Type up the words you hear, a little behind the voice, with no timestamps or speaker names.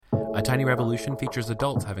A Tiny Revolution features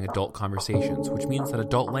adults having adult conversations, which means that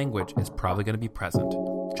adult language is probably going to be present,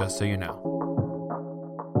 just so you know.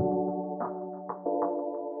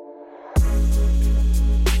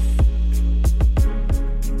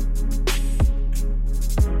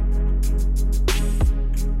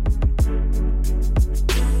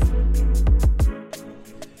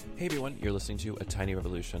 Hey everyone, you're listening to A Tiny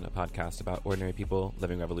Revolution, a podcast about ordinary people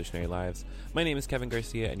living revolutionary lives. My name is Kevin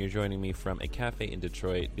Garcia, and you're joining me from a cafe in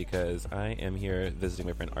Detroit because I am here visiting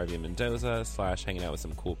my friend Arvia Mendoza / hanging out with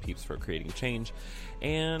some cool peeps for creating change,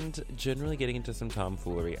 and generally getting into some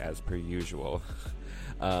tomfoolery as per usual.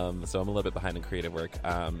 So I'm a little bit behind in creative work.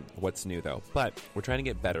 What's new though? But we're trying to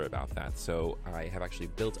get better about that. So I have actually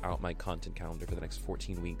built out my content calendar for the next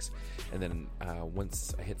 14 weeks. And then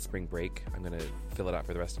once I hit spring break, I'm going to fill it out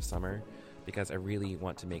for the rest of summer because I really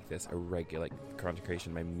want to make this a regular, content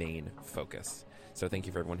creation my main focus. So thank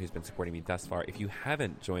you for everyone who's been supporting me thus far. If you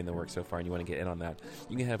haven't joined the work so far and you want to get in on that,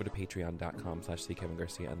 you can head over to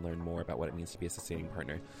patreon.com/CKevinGarcia and learn more about what it means to be a sustaining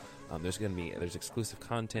partner. There's exclusive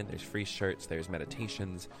content, there's free shirts, there's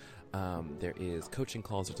meditations, there is coaching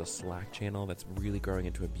calls, there's a Slack channel that's really growing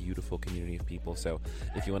into a beautiful community of people. So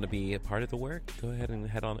if you want to be a part of the work, go ahead and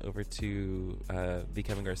head on over to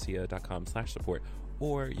thekevingarcia.com/support,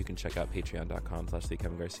 or you can check out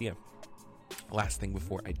patreon.com/thekevingarcia. Last thing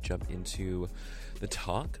before I jump into the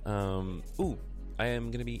talk, I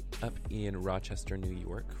am going to be up in Rochester, New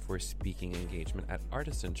York for a speaking engagement at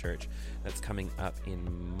Artisan Church. That's coming up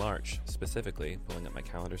in March, specifically, pulling up my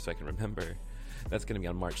calendar so I can remember. That's going to be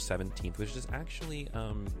on March 17th, which is actually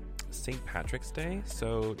St. Patrick's Day,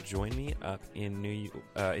 so join me up in New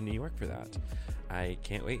York for that. I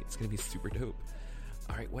can't wait. It's going to be super dope.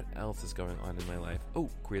 All right, what else is going on in my life? Oh,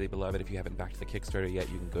 Queerly Beloved. If you haven't backed the Kickstarter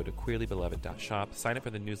yet, you can go to queerlybeloved.shop, sign up for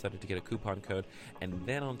the newsletter to get a coupon code, and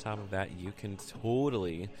then on top of that, you can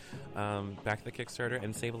totally back the Kickstarter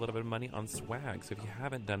and save a little bit of money on swag. So if you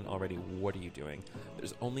haven't done it already, what are you doing?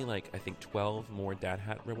 There's only 12 more Dad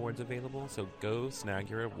Hat rewards available, so go snag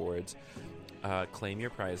your rewards, claim your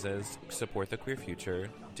prizes, support the queer future.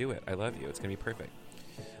 Do it. I love you. It's going to be perfect.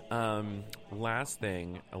 Last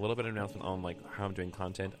thing, a little bit of announcement on how I'm doing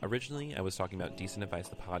content. Originally, I was talking about Decent Advice,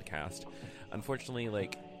 the podcast. Unfortunately,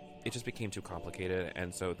 it just became too complicated,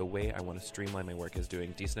 and so the way I want to streamline my work is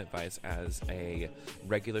doing Decent Advice as a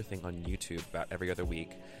regular thing on YouTube about every other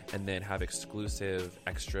week, and then have exclusive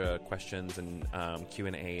extra questions and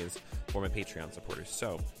Q&As for my Patreon supporters.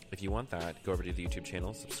 So if you want that, go over to the YouTube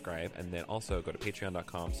channel, subscribe, and then also go to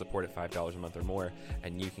patreon.com, support at $5 a month or more,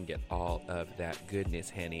 and you can get all of that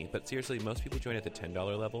goodness, honey. But seriously, most people join at the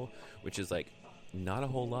 $10 level, which is not a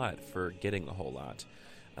whole lot for getting a whole lot.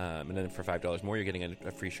 And then for $5 more, you're getting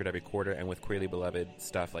a free shirt every quarter. And with Queerly Beloved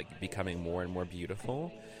stuff becoming more and more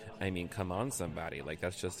beautiful, I mean, come on, somebody.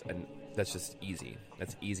 That's just easy.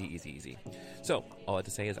 That's easy. So all I have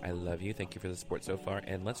to say is I love you. Thank you for the support so far.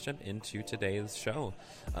 And let's jump into today's show.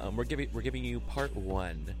 We're giving you part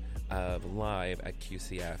 1 of Live at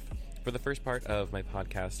QCF. For the first part of my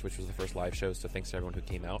podcast, which was the first live show, so thanks to everyone who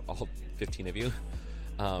came out, all 15 of you.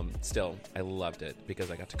 Still, I loved it because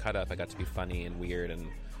I got to cut up, I got to be funny and weird and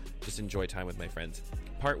just enjoy time with my friends.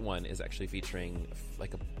 Part 1 is actually featuring a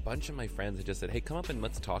bunch of my friends who just said, hey, come up and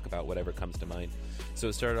let's talk about whatever comes to mind. So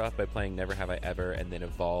it started off by playing Never Have I Ever, and then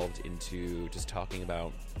evolved into just talking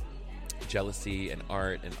about jealousy and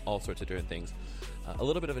art and all sorts of different things. A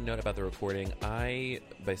little bit of a note about the recording. I,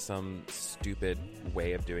 by some stupid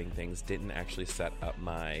way of doing things, didn't actually set up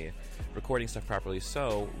my recording stuff properly,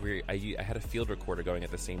 so I had a field recorder going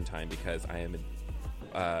at the same time because I am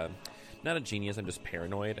not a genius, I'm just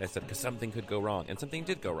paranoid. I said, because something could go wrong, and something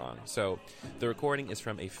did go wrong. So the recording is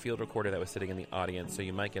from a field recorder that was sitting in the audience, so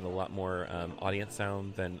you might get a lot more audience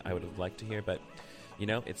sound than I would have liked to hear, but,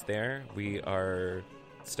 it's there. We are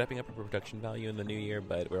stepping up our production value in the new year,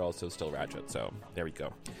 but we're also still ratchet, so there we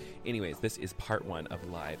go. Anyways, this is part 1 of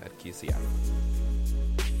Live at QCF.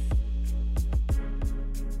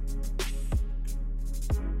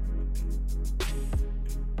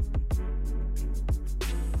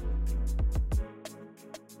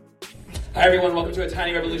 Hi everyone, welcome to A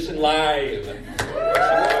Tiny Revolution Live.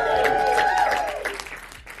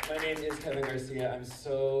 My name is Kevin Garcia. I'm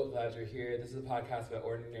so glad you're here. This is a podcast about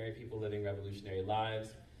ordinary people living revolutionary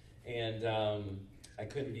lives, and I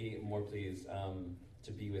couldn't be more pleased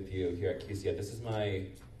to be with you here at QCF. This is my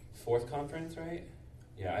 4th conference, right?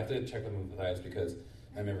 Yeah, I have to check with Matthias because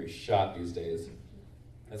my memory's shot these days.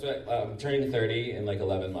 That's what I'm turning 30 in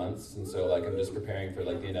 11 months, and so I'm just preparing for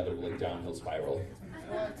the inevitable downhill spiral.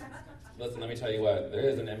 Listen, let me tell you what, there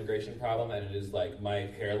is an immigration problem, and it is like my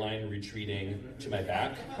hairline retreating to my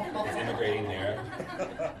back. It's immigrating there.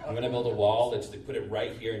 I'm gonna build a wall that's like, put it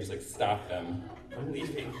right here and just like stop them from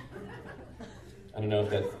leaving. I don't know if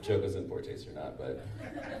that joke was in poor taste or not, but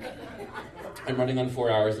I'm running on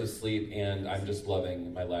 4 hours of sleep, and I'm just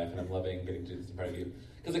loving my life, and I'm loving getting to do this in front of you.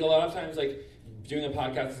 Because like a lot of times, like doing a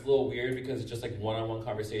podcast is a little weird because it's just like one-on-one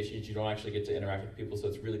conversations. You don't actually get to interact with people, so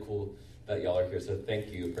it's really cool that y'all are here. So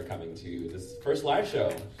thank you for coming to this first live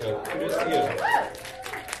show. So kudos to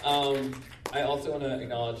you. I also want to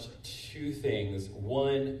acknowledge two things.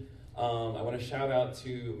 One, I want to shout out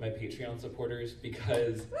to my Patreon supporters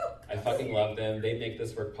because I fucking love them. They make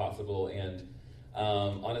this work possible, and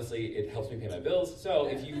honestly, it helps me pay my bills. So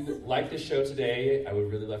if you like the show today, I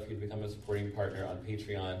would really love for you to become a supporting partner on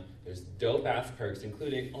Patreon. There's dope-ass perks,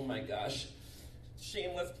 including, oh my gosh,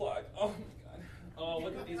 shameless plug. Oh my god. Oh,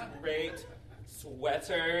 look at these great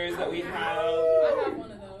sweaters that we have. I have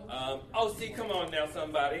one of those. Oh, see, come on now,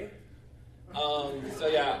 somebody. So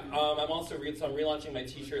yeah, I'm also so I'm relaunching my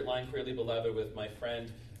t-shirt line, Queerly Beloved, with my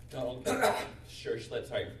friend Donald Scherschlitz.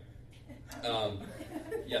 Sorry.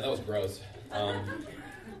 Yeah, that was gross.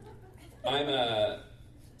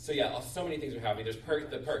 So yeah, so many things are happening. There's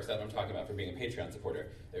the perks that I'm talking about for being a Patreon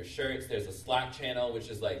supporter. There's shirts, there's a Slack channel, which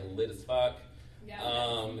is like lit as fuck.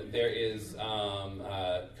 Yeah. There is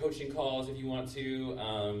coaching calls if you want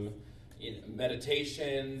to,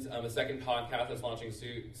 meditations, a second podcast that's launching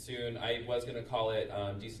soon. I was going to call it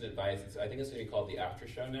Decent Advice. I think it's going to be called The After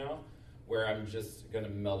Show now, where I'm just going to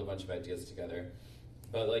meld a bunch of ideas together.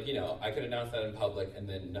 But like, I could announce that in public and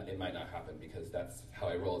then it might not happen because that's how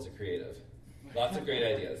I roll as a creative. Lots of great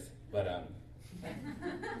ideas, but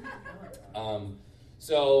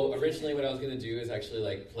so originally what I was going to do is actually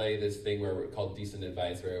like play this thing where we're called Decent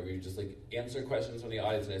Advice, where we just like answer questions from the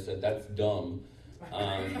audience, and I said, that's dumb.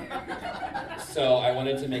 So I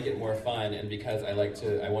wanted to make it more fun, and because I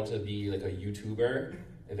want to be like a YouTuber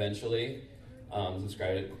eventually.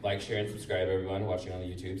 Subscribe, like, share, and subscribe, everyone watching on the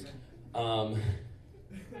YouTubes.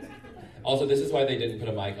 Also, this is why they didn't put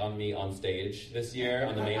a mic on me on stage this year,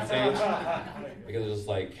 on the main stage, because it was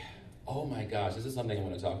like, oh my gosh, this is something I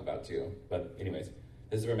want to talk about too. But anyways,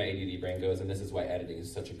 this is where my ADD brain goes, and this is why editing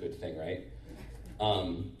is such a good thing, right?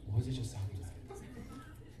 What was he just talking about?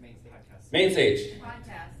 Main stage.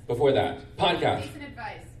 Podcast. Before that, podcast. Decent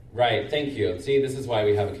Advice. Right, thank you. See, this is why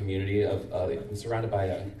we have a community of, I'm surrounded by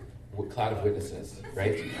a cloud of witnesses,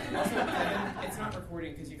 right? Also, it's not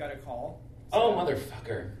recording because you got a call. So. Oh,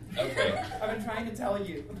 motherfucker. Okay. I've been trying to tell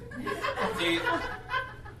you. See,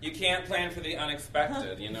 you can't plan for the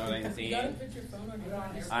unexpected, you know what I'm saying? You gotta put your phone on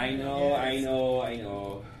your phone. I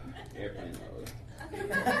know. Airplane mode.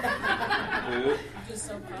 You're just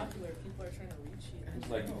so popular, people are trying to reach you. It's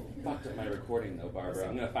like, fucked up my recording though, Barbara.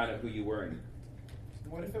 I'm gonna find out who you were.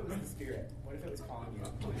 What if it was the spirit? What if it was calling you?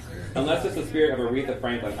 Unless it's the spirit of Aretha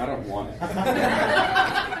Franklin, I don't want it.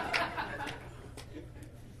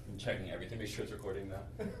 I'm checking everything, make sure it's recording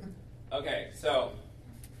though. Okay, so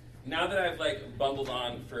now that I've like bumbled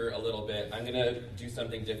on for a little bit, I'm gonna do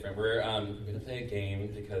something different. We're gonna play a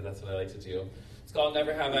game because that's what I like to do. It's called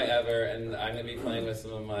Never Have I Ever, and I'm gonna be playing with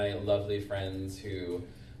some of my lovely friends who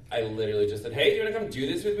I literally just said, hey, do you want to come do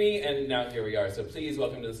this with me? And now here we are. So please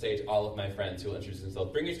welcome to the stage all of my friends who will introduce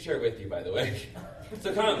themselves. Bring your chair with you, by the way.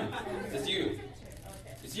 So come. It's you.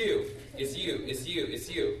 It's you. It's you. It's you. It's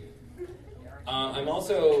you. I'm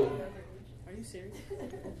also... Are you serious?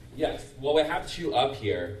 Yes. Well, we have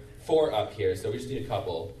 4 up here, so we just need a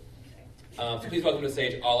couple. So please welcome to the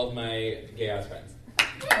stage all of my gay-ass friends.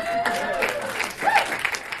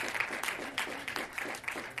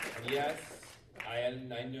 Yes.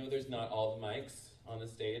 I know there's not all the mics on the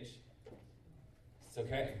stage. It's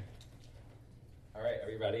okay. All right,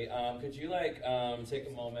 are you ready? Could you take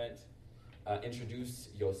a moment, introduce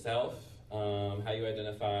yourself, how you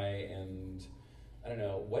identify, and I don't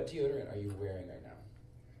know, what deodorant are you wearing right now?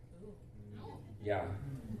 Ooh. Yeah.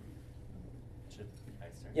 Should I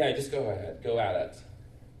start? Yeah, just go ahead. Go at it.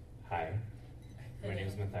 Hi. My name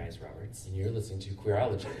is Matthias Roberts. And you're listening to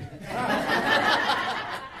Queerology.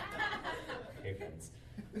 Hey, friends.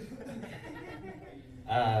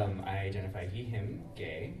 I identify he, him,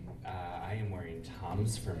 gay. I am wearing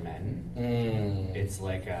Toms for Men. It's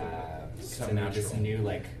like this new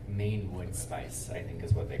like Maine wood spice, I think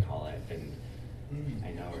is what they call it. And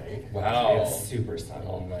I know, right? Wow. It's super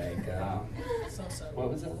subtle. Oh my god. So subtle.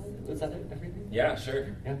 What was that? Was that it? Everything? Yeah,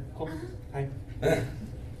 sure. Yeah, cool. Hi.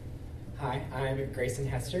 Hi, I'm Grayson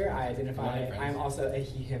Hester. I identify. I'm also a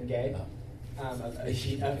he, him, gay. Of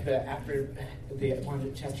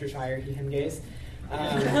the Chestershire he, him gays.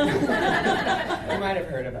 You might have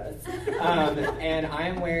heard of us. And I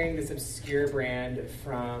am wearing this obscure brand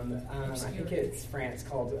from, I think it's France,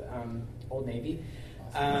 called Old Navy.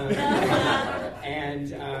 And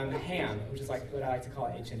Ham, which is like what I like to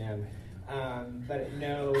call H&M. But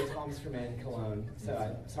no Tom's for Men cologne. So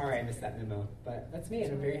I'm sorry I missed that memo. But that's me,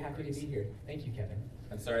 and I'm very happy to be here. Thank you, Kevin.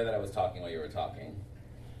 I'm sorry that I was talking while you were talking.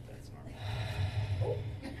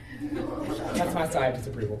 That's my side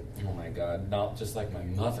disapproval. Oh my god, not just like my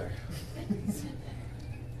mother.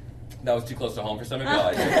 That was too close to home for some of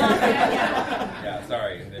y'all. Yeah,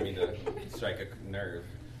 sorry. I didn't mean to strike a nerve.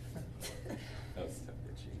 That was so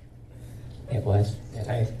bitchy. It was.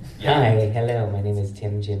 Hi. Hi, hello, my name is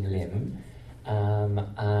Tim Jin Lim.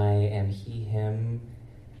 I am he, him,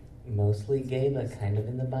 mostly gay, but kind of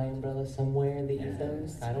in the bi umbrella somewhere in the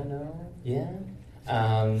ethos. I don't know. Yeah.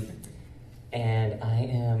 And I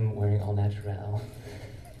am wearing all natural.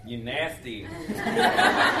 You nasty.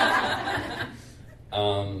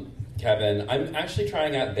 Kevin, I'm actually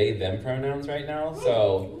trying out they, them pronouns right now.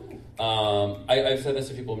 So I've said this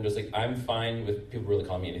to people, I'm just like, I'm fine with people really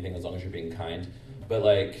calling me anything as long as you're being kind. But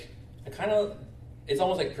like, it's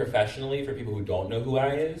almost like professionally for people who don't know who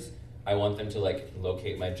I is, I want them to like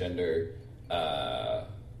locate my gender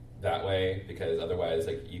that way, because otherwise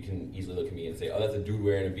like you can easily look at me and say, oh, that's a dude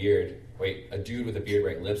wearing a beard. Wait, a dude with a beard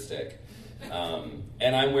wearing lipstick.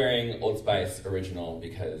 And I'm wearing Old Spice Original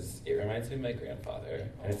because it reminds me of my grandfather,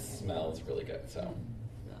 and it smells really good, so.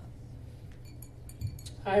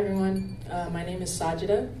 Hi everyone, my name is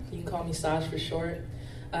Sajida. You can call me Saj for short.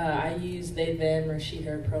 I use they, them, or she,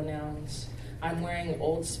 her pronouns. I'm wearing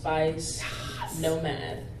Old Spice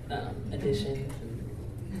Nomad edition.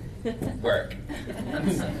 Work.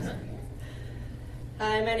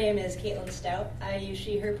 Hi, my name is Caitlin Stout. I use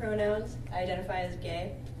she, her pronouns. I identify as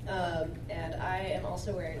gay. And I am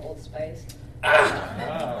also wearing Old Spice.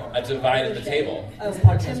 I divided the table.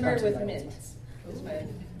 Timber with mint is my...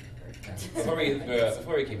 Before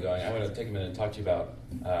we keep going, I want to take a minute and talk to you about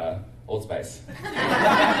Old Spice.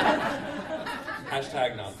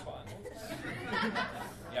 Hashtag not spawn.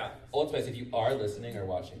 Yeah, Old Spice, if you are listening or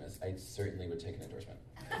watching this, I certainly would take an endorsement.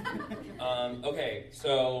 Okay,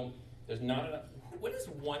 so there's not enough. What is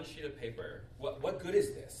one sheet of paper? What good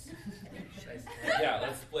is this? Yeah,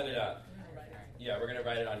 let's split it up. Yeah, we're gonna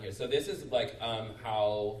write it on here. So this is like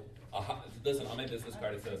listen, on my business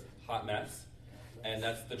card it says hot mess, and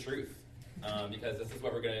that's the truth. Because this is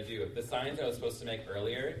what we're gonna do. The signs I was supposed to make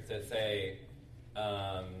earlier that say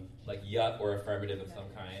like yup or affirmative of some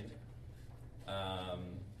kind.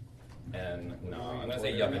 And no, I'm gonna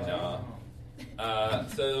say yup and no.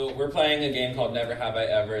 So we're playing a game called Never Have I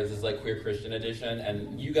Ever. This is like Queer Christian Edition,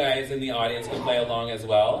 and you guys in the audience can play along as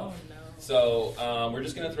well. So we're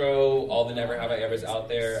just going to throw all the Never Have I Evers out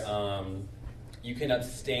there. You can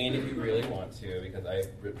abstain if you really want to, because I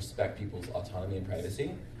respect people's autonomy and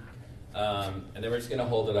privacy. And then we're just going to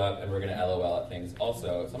hold it up, and we're going to LOL at things.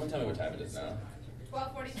 Also, someone tell me what time it is now.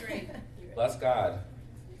 12:43. Bless God.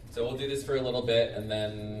 So we'll do this for a little bit, and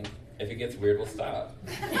then if it gets weird, we'll stop.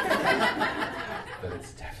 But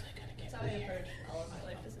it's definitely going to get weird. All of my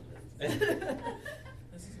life is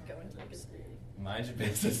This is going to be Mind your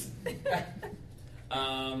business.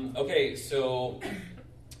 Okay, so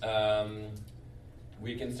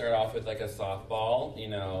we can start off with like a softball, you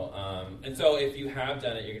know. And so if you have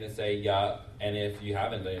done it, you're going to say yup. And if you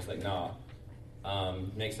haven't done it, it's like nah.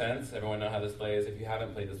 Makes sense? Everyone know how this plays? If you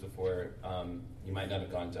haven't played this before, you might not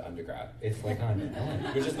have gone to undergrad. It's like on Ellen.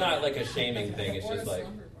 Which is not like a shaming thing. It's just like,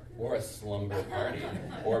 or a slumber party,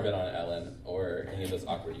 or been on Ellen, or any of those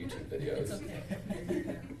awkward YouTube videos.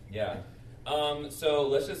 Yeah. So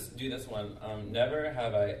let's just do this one. Never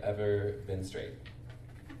have I ever been straight.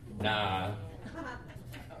 Nah.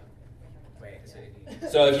 Wait,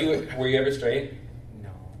 So if were you ever straight? no,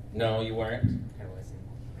 No, you weren't? I wasn't.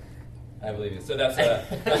 I believe you. So that's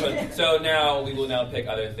one. So now we will now pick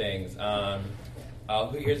other things.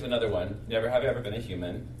 Here's another one. Never have I ever been a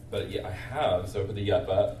human, but yeah, I have. So put the yup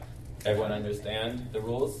up. Everyone understand the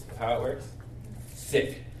rules of how it works?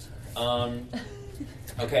 Sick.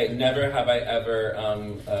 Okay. Never have I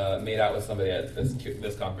ever made out with somebody at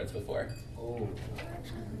this conference before. Oh.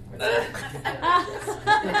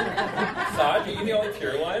 Saj, are you the only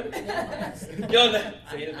pure one? Yo, no.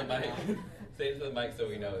 Say it to the mic. Say it to the mic so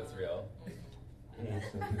we know it's real.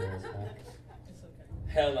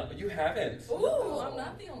 Hell no, you haven't. Ooh, I'm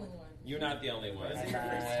not the only one. You're not the only one. Is it your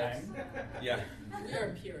first time? Yeah. We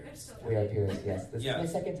are purists. We are purists, yes. This Yeah.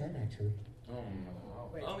 is my second time, actually.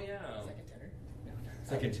 Wait, Oh yeah. second tenor?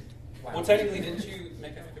 Second. Wow. Well, technically, didn't you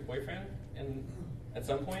make out with your boyfriend at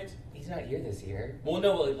some point? He's not here this year. Well,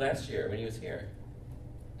 no, last year when he was here.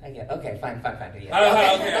 I get. Okay, fine.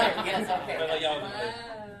 Yeah. Okay. Yes, okay. But, like, y'all,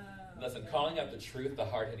 listen, calling out the truth, the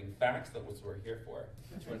hard-hitting facts, that's what we're here for.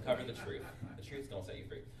 To uncover the truth. The truth's gonna set you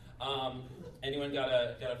free. Anyone got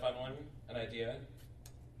a fun one? An idea?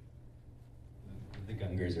 The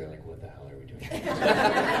Gungers are like, what the hell are we doing?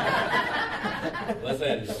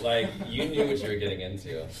 Listen, like, you knew what you were getting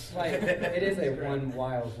into. Like, it is a one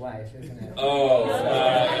wild life, isn't it?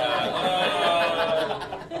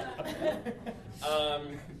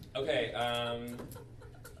 Okay,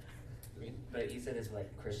 But you said it's like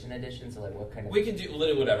Christian edition, so like what kind of... we can do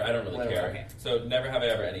literally whatever, I don't really Whatever, care. okay. So never have I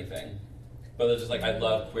ever anything. But it's just like, I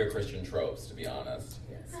love queer Christian tropes, to be honest.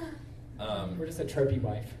 Yes. Um, We're just a tropey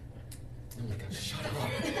wife. oh my god, shut up. Why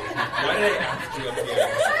did I ask you up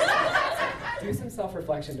here? Do some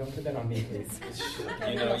self-reflection. Don't put that on me, please.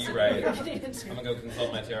 You know, you're right. I'm gonna go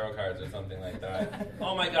consult my tarot cards or something like that.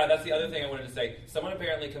 Oh my god, that's the other thing I wanted to say. Someone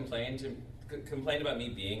apparently complained about me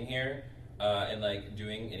being here and like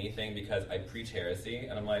doing anything because I preach heresy,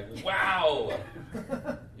 and I'm like, wow,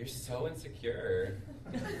 you're so insecure.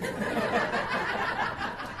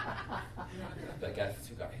 But guess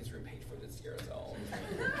who got his room paid for this year? So,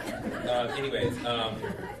 anyways,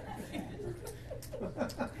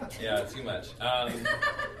 yeah, too much.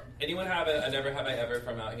 Anyone have a never have I ever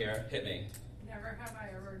from out here? Hit me. Never have I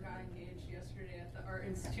ever got engaged yesterday at the Art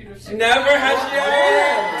Institute of Never has she ever!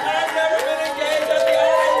 I've never been engaged at the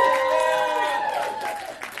Art Institute!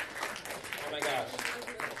 Oh my gosh.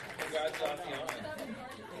 Congratulations.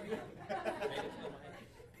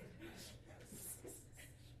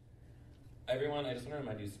 Everyone, I just want to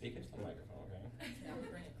remind you to speak into the microphone,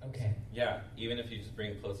 okay? Okay. Yeah, even if you just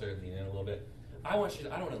bring it closer, lean in a little bit. I don't want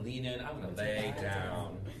to lean in, I want to lay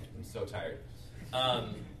down. I'm so tired.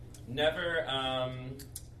 Never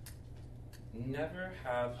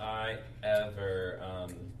have I ever,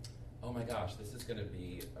 oh my gosh, this is going to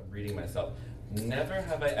be, I'm reading myself. Never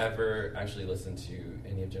have I ever actually listened to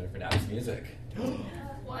any of Jennifer Knapp's music.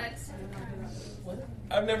 What?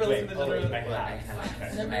 I've never listened to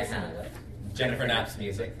Jennifer Never Knapp's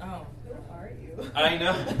music. Oh. Who are you? I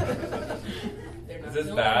know. Is this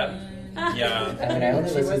bad? Yeah. I mean, I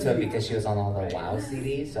only listened to it because she was on all the WoW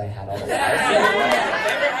CDs, so I had all the WoW Never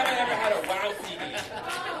CDs. have I ever had a WoW CD.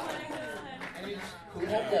 Who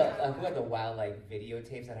had the WoW like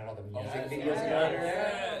videotapes that had all the music videos in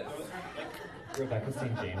Yes. it? Rebecca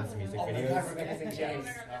St. James music Oh my videos. God, Rebecca St. James.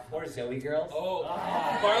 Or Zoe Girls. Oh,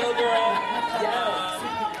 Barlow Girl.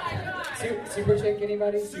 Super chick,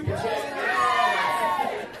 anybody? Super chick.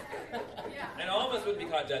 And all of us would be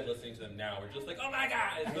caught dead listening to them now. We're just like, oh my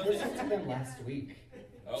god. I listened to them last week.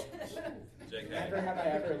 Oh, JK. Never have I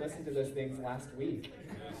ever listened to those things last week.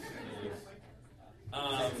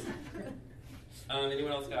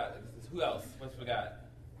 Anyone else got? Who else? What's we got?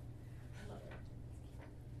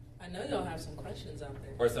 I know y'all have some questions out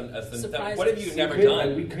there. Or some Surprises. what have you never We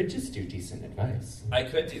done? could just do decent advice. I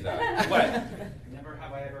could do that. What? Never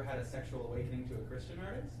have I ever had a sexual awakening to a Christian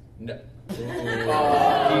artist? No. Never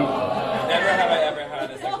have I ever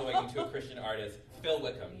had a sexual awakening to a Christian artist. Phil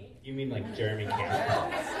Wickham. You mean like Jeremy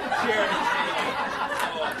Campbell? Jeremy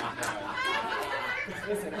Campbell. Oh my god.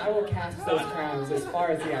 Listen, I will cast those crowns as far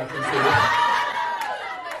as the eye can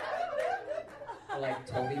Or like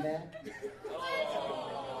Toby Man.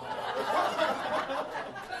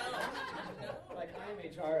 Like, I am a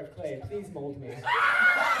jar of clay. Please mold me.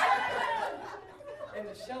 In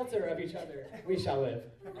the shelter of each other, we shall live.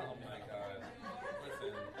 Oh my god.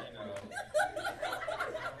 Listen, you know.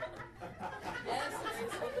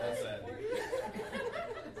 Listen.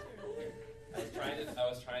 I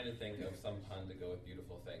was trying to think of some pun to go with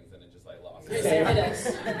beautiful things, and it just like lost me.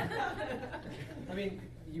 Yes. I mean,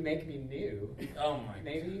 you make me new. Oh my god.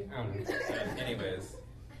 Maybe? I don't know. Anyways,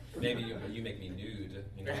 maybe you make me nude.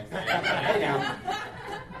 You know what I'm Hey saying? now.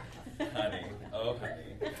 Honey. Oh,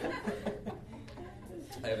 honey.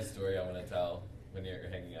 I have a story I want to tell when you're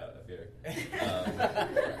hanging out up here.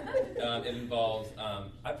 It involves,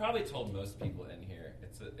 I probably told most people in here,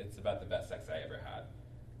 it's about the best sex I ever had.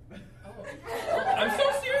 I'm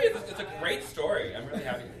so serious. It's a great story. I'm really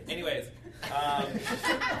happy. Anyways,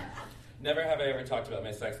 never have I ever talked about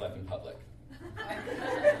my sex life in public.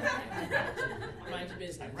 Mind your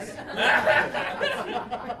business.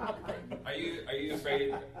 Are you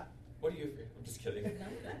afraid? What are you afraid? I'm just kidding. No.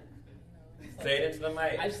 Say it into the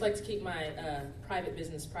mic. I just like to keep my private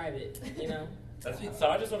business private, you know?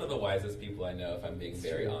 Saj is one of the wisest people I know, if I'm being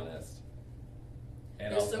very honest.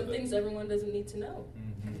 And There's also some things everyone doesn't need to know.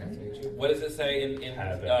 What does it say in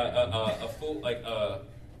Have it. a fool, like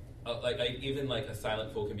like even like a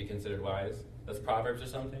silent fool can be considered wise. That's Proverbs or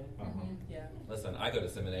something. Yeah. Listen, I go to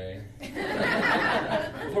seminary.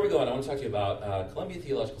 Before we go on, I want to talk to you about Columbia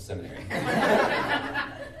Theological Seminary.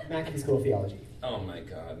 Mackey School of Theology. Oh my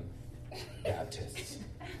God, Baptists.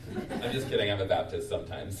 I'm just kidding. I'm a Baptist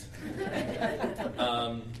sometimes.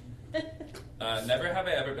 Never have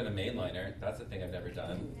I ever been a mainliner. That's a thing I've never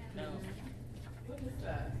done. No. What is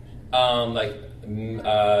that?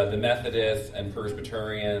 The Methodists and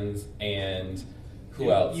Presbyterians and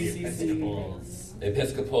who else?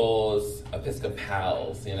 Episcopals,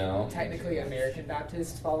 Episcopals, you know? Technically, American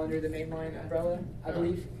Baptists fall under the mainline umbrella, I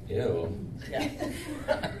believe. Ew. Yeah.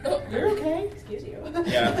 You're okay. Excuse you.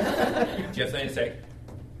 Yeah. Do you have something to say?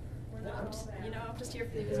 I'm just here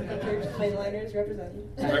for the Episcopal Church mainliners representing.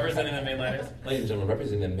 Representing the mainliners? Ladies and gentlemen,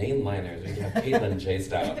 representing the mainliners, we have Caitlin J.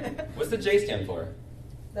 Stout. What's the J stand for?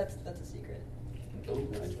 That's a secret. Oh,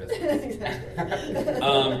 Exactly.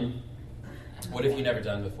 what have you never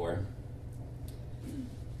done before?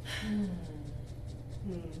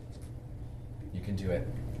 You can do it.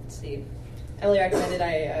 Let's see. Emily recommended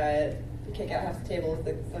I kick out half the table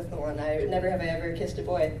with the one. Never have I ever kissed a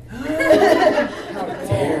boy. How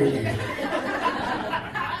dare you?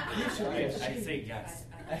 I say yes.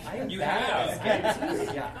 You have.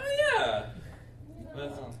 Yeah.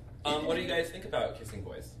 Oh, yeah. What do you guys think about kissing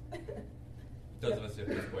boys? Those of us who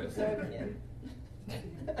have kissed boys. No opinion.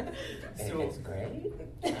 So it's great.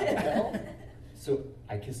 So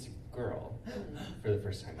I kissed a girl for the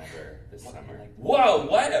first time ever this summer. Whoa,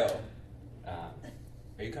 what?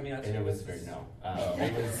 Are you coming out? And it was very no.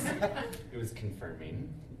 It was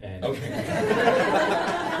confirming. And okay.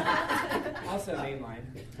 Also mainline.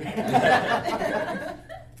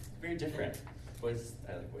 Very different. Boys,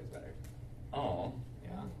 I like boys better. Oh,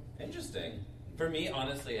 Yeah. interesting. For me,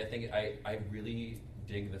 honestly, I think I really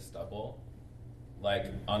dig the stubble. Like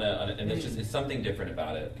and it's something different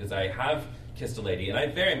about it because I have kissed a lady and I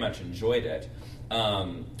very much enjoyed it,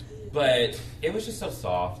 but it was just so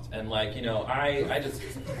soft and like I just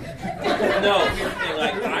no. Here's the thing,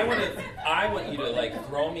 like I want you to like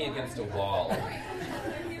throw me against a wall.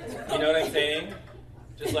 You know what I'm saying?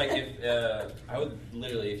 Just like if I would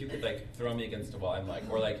literally, if you could like throw me against a wall, I'm like,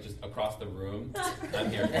 or like just across the room,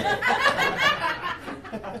 I'm here for it.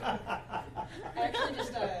 I actually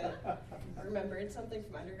just remembered something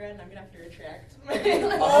from undergrad, and I'm gonna have to retract. What I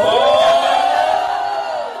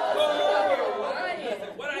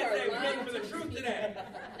say? We're looking for the truth today.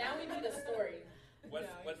 Now we need a story. What's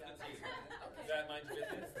the tea? Is that mind your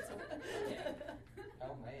business?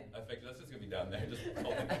 Oh man. This is gonna be down there. Just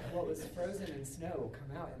hold it. What was frozen in snow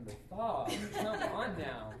come out in the thaw. Come on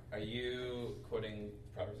now. Are you quoting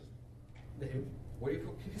Proverbs? The who? What are you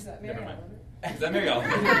quoting? Is that Never Mary mind. Ellen? Is that Mary Ellen?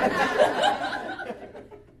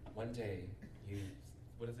 One day you,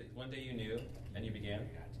 what is it? One day you knew and you began.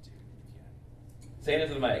 Say it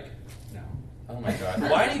into the mic. No. Oh my God.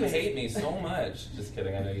 Why do you hate me so much? Just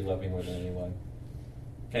kidding. I know you love me more than anyone.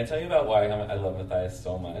 Can I tell you about why I love Matthias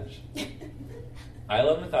so much? I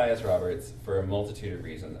love Matthias Roberts for a multitude of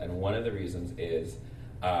reasons, and one of the reasons is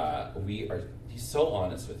he's so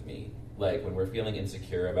honest with me. Like when we're feeling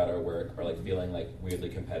insecure about our work or like feeling like weirdly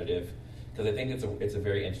competitive, because I think it's a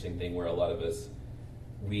very interesting thing where a lot of us,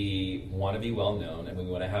 we want to be well known and we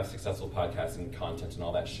want to have successful podcasts and content and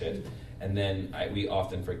all that shit, and then we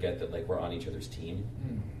often forget that like we're on each other's team,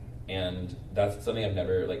 and that's something I've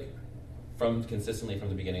never consistently from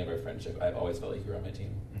the beginning of our friendship. I've always felt like you were on my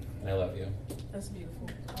team, and I love you. That's beautiful.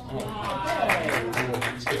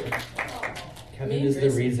 Kevin is the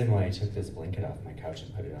reason why I took this blanket off my couch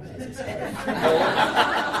and put it on as a scarf.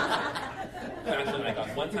 Actually, my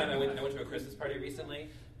God. One time I went to a Christmas party recently,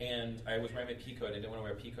 and I was wearing my pea coat. I didn't want to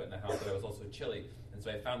wear a pea coat in the house, but I was also chilly. And so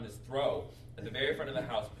I found this throw at the very front of the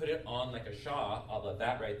house, put it on like a shawl, a la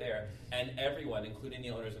that right there, and everyone, including the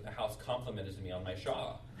owners of the house, complimented me on my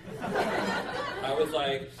shawl. I was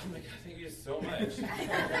like, oh my God, thank you so much.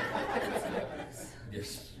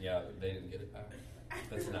 Yeah, they didn't get it back.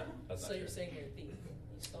 That's not So you're true. saying you're a thief?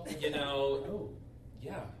 You stole it?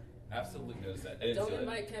 Yeah, absolutely noticed that. I didn't Don't steal it.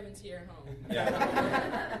 invite Kevin to your home.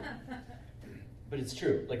 Yeah. But it's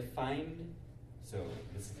true. Like so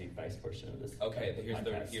this is the advice portion of this. Okay,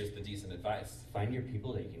 podcast. here's the decent advice. Find your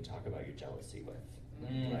people that you can talk about your jealousy with.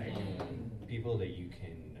 Like people that you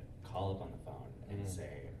can call up on the phone and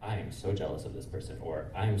say, I am so jealous of this person,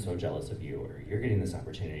 or I am so jealous of you, or you're getting this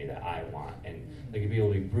opportunity that I want. And like be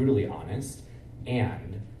able to be brutally honest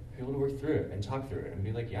and be able to work through it and talk through it and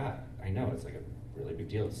be like, yeah, I know it's like a really big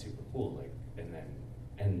deal. It's super cool. Like,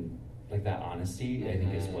 and like that honesty, I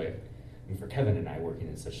think is what and for Kevin and I working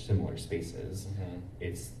in such similar spaces,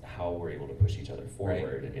 it's how we're able to push each other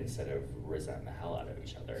forward instead of resent the hell out of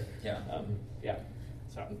each other. Yeah.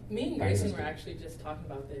 So me and Grayson were actually just talking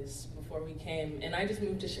about this before we came, and I just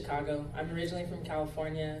moved to Chicago. I'm originally from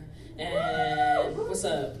California, and what's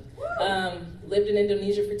up? Lived in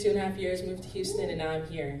Indonesia for 2.5 years, moved to Houston, and now I'm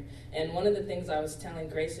here. And one of the things I was telling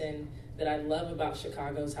Grayson that I love about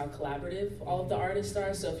Chicago is how collaborative all of the artists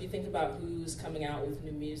are. So if you think about who's coming out with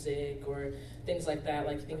new music or things like that,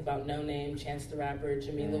 like you think about No Name, Chance the Rapper,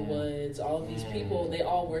 Jamila Woods, all of these people, they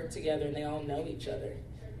all work together and they all know each other.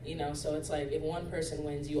 You know, so it's like if one person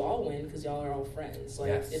wins, you all win because y'all are all friends. Like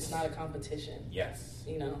it's not a competition. Yes.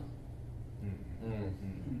 You know.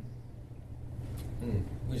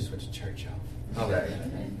 We just went to church, y'all. All right.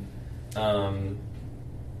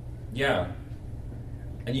 Yeah.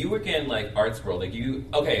 And you work in like arts world, like you.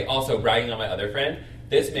 Okay. Also, bragging on my other friend,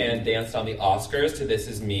 this man danced on the Oscars to "This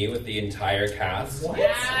Is Me" with the entire cast. What?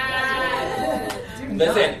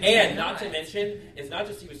 Listen, and not to mention, it's not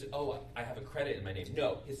just he was, I have a credit in my name.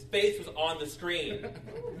 No, his face was on the screen.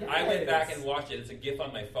 I went back and watched it. It's a GIF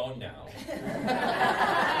on my phone now.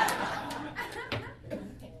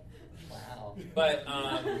 Wow. But,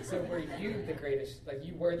 so were you the greatest, like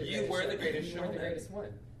you were the greatest You were the greatest showman. You were the showman. greatest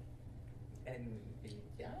one. And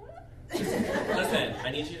yeah. listen,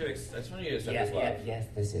 I need you to, I just want you to accept this love. Yes,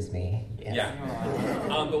 this is me. Yes. Yeah.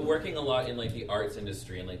 But working a lot in like the arts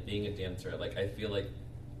industry and like being a dancer, like I feel like,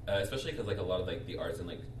 especially because like a lot of like the arts and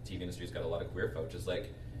like TV industry's got a lot of queer folk, just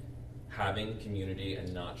like having community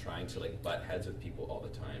and not trying to like butt heads with people all the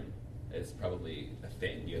time is probably a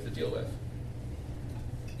thing you have to deal with.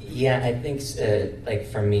 Yeah, I think like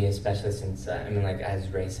for me, especially since I mean, like as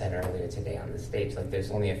Ray said earlier today on the stage, like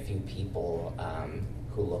there's only a few people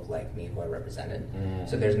who look like me who are represented.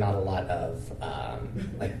 So there's not a lot of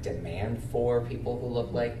like demand for people who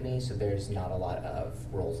look like me. So there's not a lot of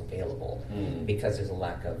roles available because there's a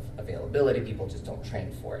lack of availability. People just don't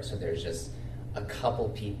train for it. So there's just a couple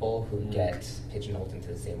people who get pigeonholed into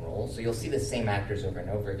the same roles. So you'll see the same actors over and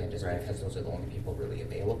over again just because those are the only people really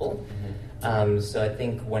available. So I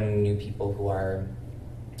think when new people who are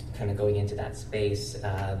kind of going into that space,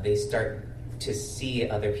 they start to see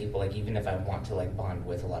other people, like even if I want to like bond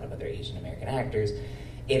with a lot of other Asian American actors,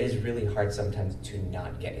 it is really hard sometimes to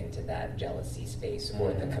not get into that jealousy space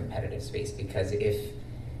or the competitive space, because if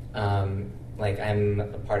like I'm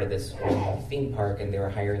a part of this theme park and they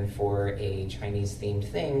were hiring for a Chinese themed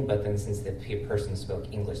thing, but then since the person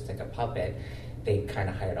spoke English like a puppet, they kind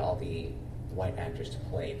of hired all the white actors to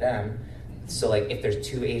play them. So like if there's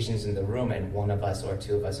two Asians in the room and one of us or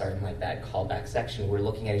two of us are in like that callback section, we're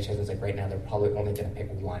looking at each other and it's like right now they're probably only going to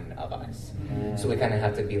pick one of us. So we kind of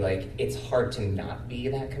have to be like, it's hard to not be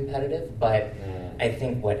that competitive, but I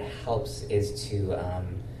think what helps is to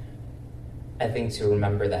to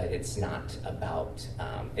remember that it's not about,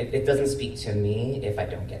 it doesn't speak to me if I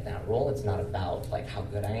don't get that role. It's not about like how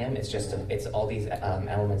good I am. It's just, it's all these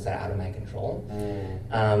elements that are out of my control.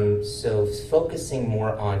 So focusing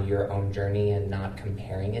more on your own journey and not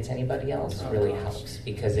comparing it to anybody else really helps.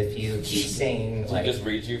 Because if you keep saying like... Did I just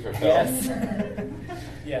read you for film? Yes.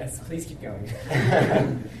 Yes, please keep going.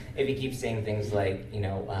 If you keep saying things like, you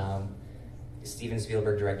know, Steven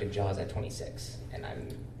Spielberg directed Jaws at 26, and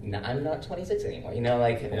I'm not 26 anymore. You know,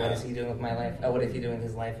 like, what is he doing with my life? Oh, what is he doing with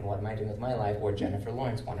his life, and what am I doing with my life? Or Jennifer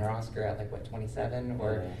Lawrence won her Oscar at, like, what, 27?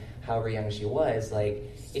 Or however young she was. Like,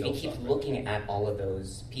 if you keep looking at all of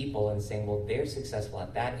those people and saying, well, they're successful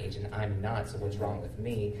at that age, and I'm not, so what's wrong with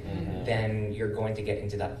me? Then you're going to get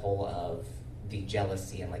into that hole of the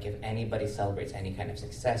jealousy, and like if anybody celebrates any kind of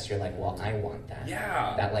success, you're like, well, I want that.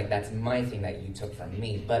 Yeah. That like that's my thing that you took from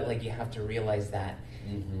me. But like you have to realize that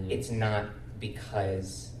it's not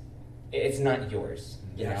because it's not yours.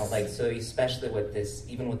 You know, like so especially with this,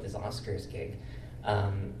 even with this Oscars gig,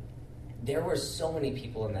 there were so many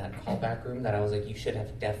people in that callback room that I was like, you should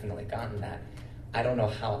have definitely gotten that. I don't know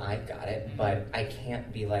how I got it, but I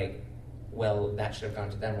can't be like, well, that should have gone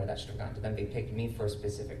to them or that should have gone to them. They picked me for a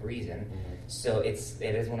specific reason. So it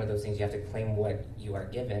is one of those things you have to claim what you are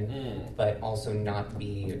given, but also not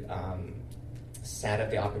be sad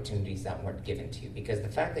of the opportunities that weren't given to you. Because the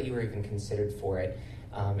fact that you were even considered for it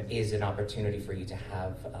is an opportunity for you to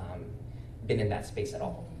have been in that space at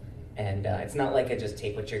all. And it's not like I just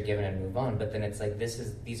take what you're given and move on, but then it's like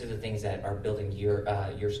these are the things that are building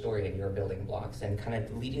your story and your building blocks and kind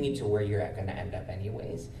of leading you to where you're going to end up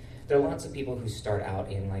anyways. There are lots of people who start out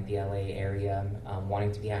in like the LA area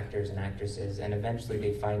wanting to be actors and actresses, and eventually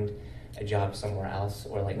they find a job somewhere else,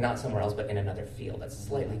 or like not somewhere else, but in another field that's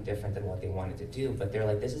slightly different than what they wanted to do. But they're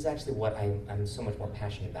like, this is actually what I'm so much more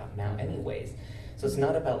passionate about now anyways. So it's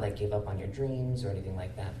not about like give up on your dreams or anything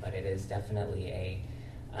like that, but it is definitely a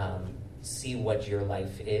see what your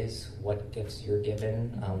life is, what gifts you're given,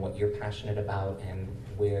 what you're passionate about, and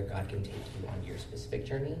where God can take you on your specific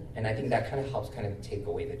journey. And I think that kind of helps kind of take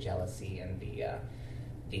away the jealousy and the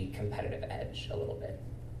competitive edge a little bit.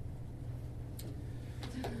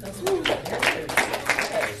 And that's the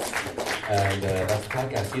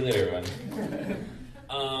podcast. See you later, everyone.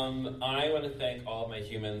 I want to thank all of my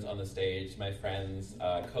humans on the stage, my friends,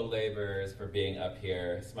 co-laborers for being up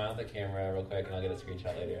here. Smile at the camera real quick and I'll get a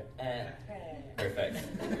screenshot later. Perfect.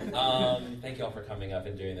 Thank you all for coming up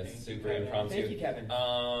and doing this super impromptu. Thank you, Kevin.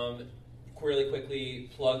 Really quickly,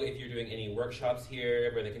 plug if you're doing any workshops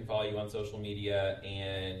here, where they can follow you on social media,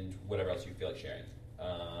 and whatever else you feel like sharing.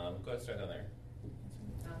 Go ahead, start down there.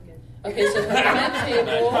 Okay, so for my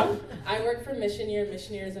table, I work for Mission Year.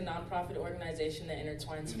 Mission Year is a nonprofit organization that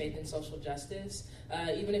intertwines faith and social justice.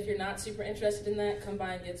 Even if you're not super interested in that, come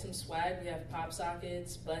by and get some swag. We have pop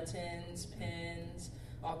sockets, buttons, pins,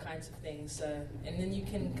 all kinds of things. And then you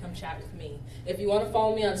can come chat with me. If you want to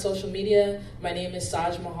follow me on social media, my name is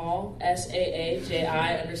Saj Mahal,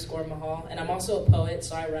 SAAJI_Mahal. And I'm also a poet,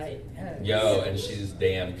 so I write. Yo, and she's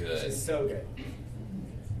damn good. She's so good.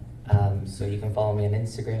 So you can follow me on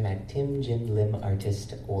Instagram at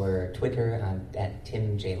TimJinLimArtist or Twitter at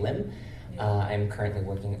TimJLim. I'm currently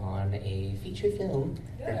working on a feature film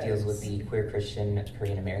that deals with the queer Christian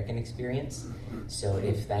Korean American experience. So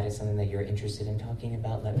if that is something that you're interested in talking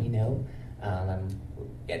about, let me know.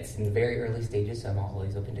 It's in very early stages, so I'm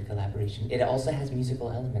always open to collaboration. It also has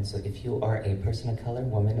musical elements, so if you are a person of color,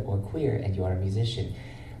 woman, or queer, and you are a musician,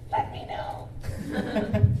 let me know.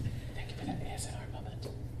 Thank you for that ASMR moment.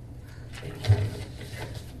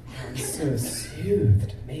 I'm so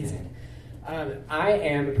soothed. Amazing. I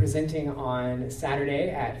am presenting on Saturday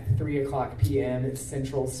at 3:00 p.m.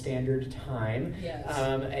 Central Standard Time. Yes.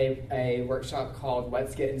 A workshop called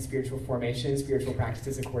Let's Get in Spiritual Formation, Spiritual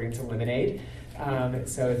Practices According to Lemonade.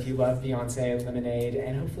 So if you love Beyonce, Lemonade,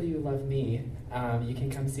 and hopefully you love me, you can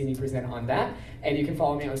come see me present on that. And you can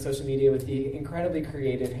follow me on social media with the incredibly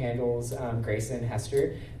creative handles Grayson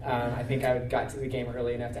Hester. I think I got to the game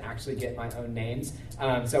early enough to actually get my own names.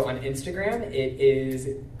 So on Instagram, it is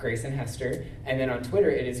Grayson Hester. And then on Twitter,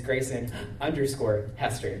 it is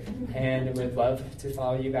Grayson_Hester. And would love to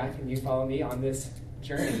follow you back and you follow me on this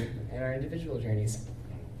journey and our individual journeys.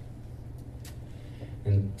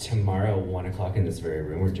 And tomorrow, 1 o'clock in this very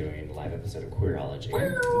room, we're doing a live episode of Queerology.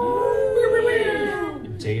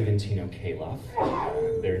 Dave and Tino Kaloff,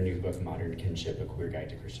 their new book, Modern Kinship, A Queer Guide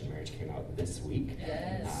to Christian Marriage, came out this week.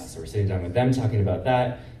 Yes. So we're sitting down with them talking about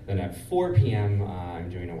that. Then at 4 p.m., I'm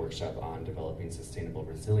doing a workshop on developing sustainable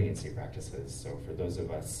resiliency practices. So for those of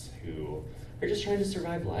us who are just trying to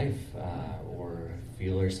survive life or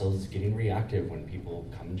feel ourselves getting reactive when people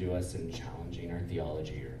come to us and challenging our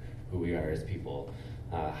theology or who we are as people,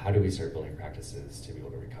 how do we start building practices to be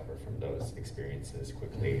able to recover from those experiences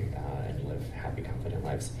quickly and live happy, confident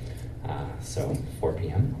lives? So 4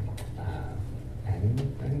 p.m. And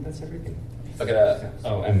I think that's everything. Look at that.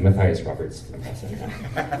 Oh, and Matthias Roberts.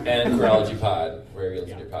 And Queerology Pod, where you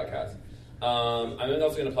listen to your podcast. I'm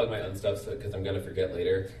also going to plug my own stuff because I'm going to forget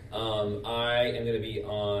later. I am going to be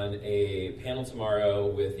on a panel tomorrow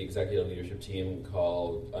with the executive leadership team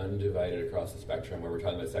called Undivided Across the Spectrum, where we're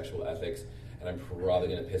talking about sexual ethics, and I'm probably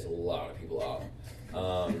going to piss a lot of people off.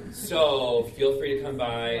 So feel free to come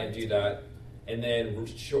by and do that. And then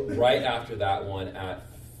right after that one at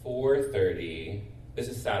 4:30, this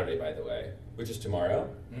is Saturday, by the way, which is tomorrow.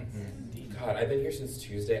 Mm-hmm. God, I've been here since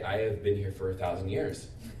Tuesday. I have been here for 1,000 years.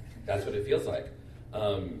 That's what it feels like.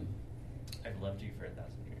 I've loved you for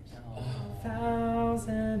 1,000 years.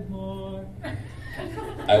 1,000 more.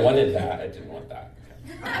 I wanted that. I didn't want that.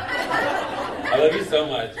 I love you so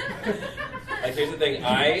much. Like, here's the thing.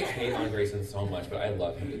 I hate on Grayson so much, but I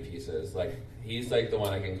love him to pieces. Like, he's like the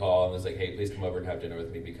one I can call and is like, hey, please come over and have dinner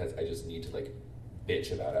with me because I just need to like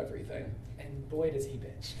bitch about everything. And boy, does he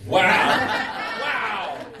bitch.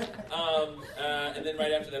 Wow! Wow! And then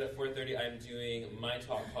right after that at 4:30, I'm doing my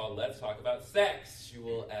talk called Let's Talk About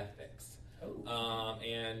Sexual Ethics.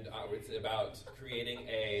 And it's about creating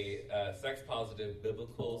a sex-positive,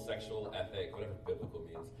 biblical sexual ethic, whatever biblical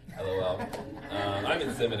means. LOL. I'm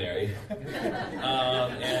in seminary.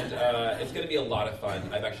 And it's going to be a lot of fun.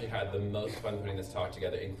 I've actually had the most fun putting this talk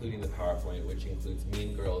together, including the PowerPoint, which includes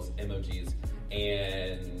Mean Girls, emojis,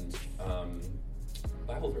 and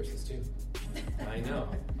Bible verses, too. I know.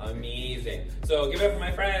 Amazing. So give it up for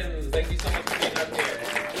my friends. Thank you so much for being up here.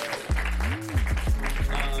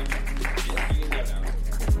 You can go now.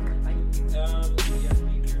 Yeah,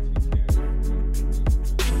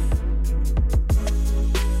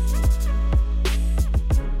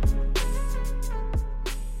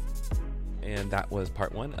 was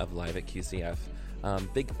part 1 of Live at QCF.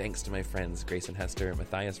 Big thanks to my friends Grayson Hester,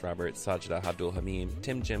 Matthias Roberts, Sajda Abdul Hamim,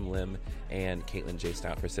 Tim Jim Lim, and Caitlin J.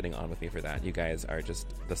 Stout for sitting on with me for that. You guys are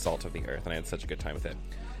just the salt of the earth, and I had such a good time with it.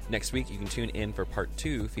 Next week, you can tune in for part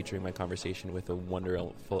 2, featuring my conversation with the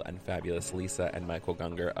wonderful and fabulous Lisa and Michael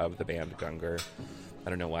Gunger of the band Gunger. I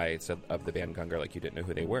don't know why I said of the band Gunger like you didn't know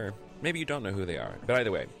who they were. Maybe you don't know who they are. But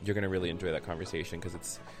either way, you're going to really enjoy that conversation because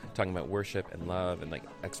it's talking about worship and love and like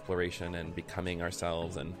exploration and becoming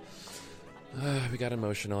ourselves. And we got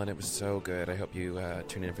emotional and it was so good. I hope you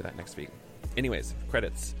tune in for that next week. Anyways,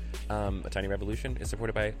 credits. A Tiny Revolution is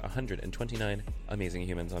supported by 129 amazing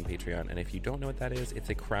humans on Patreon. And if you don't know what that is, it's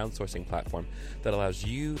a crowdsourcing platform that allows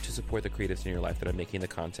you to support the creatives in your life that are making the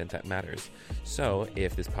content that matters. So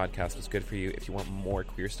if this podcast was good for you, if you want more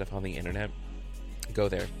queer stuff on the internet, go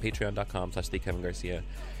there, patreon.com/TheKevinGarcia,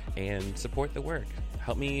 and support the work.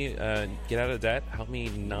 Help me get out of debt. Help me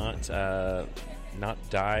not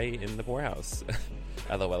die in the poorhouse.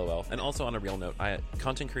 LOL. And also on a real note,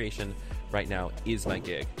 content creation right now is my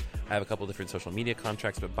gig. I have a couple different social media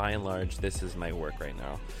contracts, but by and large, this is my work right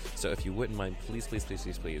now. So if you wouldn't mind, please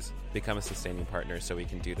become a sustaining partner so we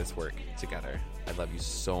can do this work together. I love you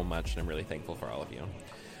so much, and I'm really thankful for all of you.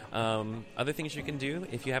 Other things you can do,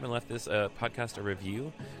 if you haven't left this podcast a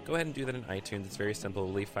review, go ahead and do that in iTunes. It's very simple.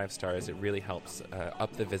 Leave 5 stars. It really helps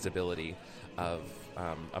up the visibility of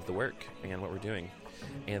the work and what we're doing.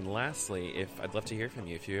 And lastly, I'd love to hear from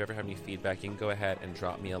you. If you ever have any feedback, you can go ahead and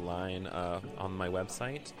drop me a line on my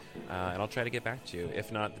website, and I'll try to get back to you.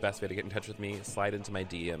 If not, the best way to get in touch with me, slide into my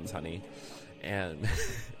DMs, honey. And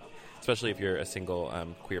especially if you're a single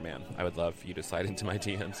queer man, I would love for you to slide into my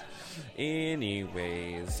DMs.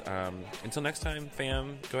 Anyways, until next time,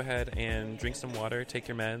 fam, go ahead and drink some water, take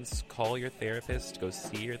your meds, call your therapist, go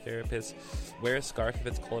see your therapist, wear a scarf if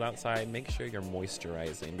it's cold outside, make sure you're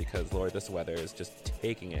moisturizing because, Lord, this weather is just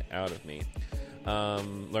taking it out of me.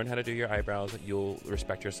 Learn how to do your eyebrows. You'll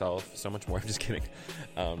respect yourself so much more. I'm just kidding.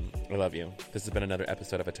 I love you. This has been another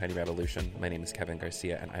episode of A Tiny Revolution. My name is Kevin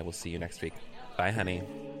Garcia, and I will see you next week. Bye, honey.